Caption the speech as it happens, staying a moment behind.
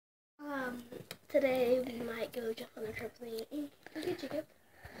today we might go jump on a trampoline. Okay, Jacob.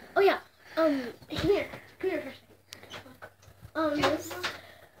 Oh yeah. Come here for a second. This,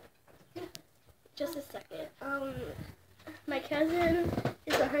 just a second. My cousin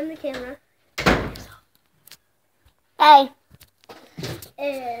is behind the camera. Hey.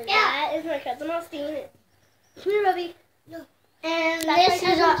 And that is my cousin Austin. Come here, Bubby. And That's this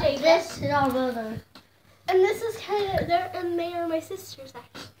is our brother. And this is and they are my sisters,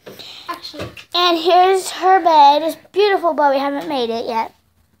 actually. And here's her bed. It's beautiful, but we haven't made it yet.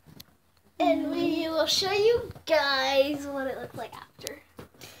 And we will show you guys what it looks like after.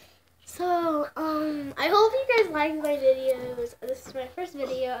 So, I hope you guys like my videos. This is my first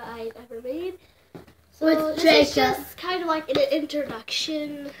video I ever made. So With this is Jacob. just kind of like an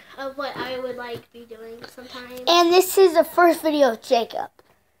introduction of what I would like be doing sometimes. And this is the first video of Jacob.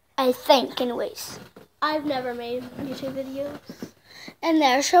 I think, anyways. I've never made YouTube videos. And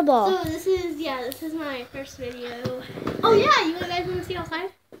there's her ball. So this is my first video. Oh yeah, you guys want to see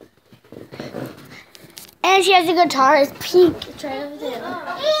outside? And she has a guitar. It's pink. It's right over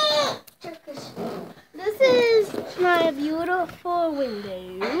there. This is my beautiful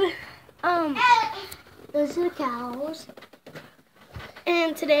window. Those are the cows.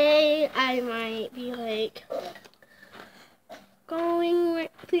 And today I might be like going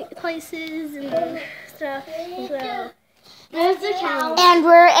places and stuff. So there's the cows. And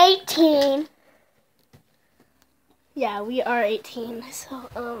we're 18. Yeah, we are 18.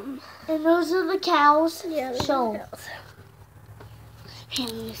 So And those are the cows. yeah. Show. the cows. Here,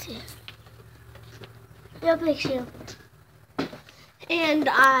 let me see. Your picture. And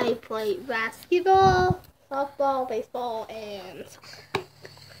I play basketball, softball, baseball, and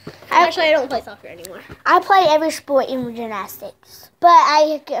actually I don't play soccer anymore. I play every sport in gymnastics, but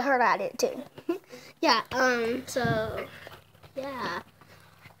I get hurt at it too. Yeah, so, yeah.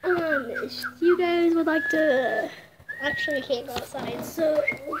 If you guys would like to, actually we can't go outside, so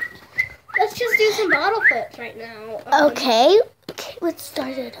let's just do some bottle flips right now. Okay, let's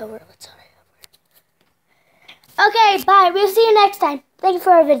start it over. Okay, bye. We'll see you next time. Thank you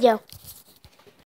for our video.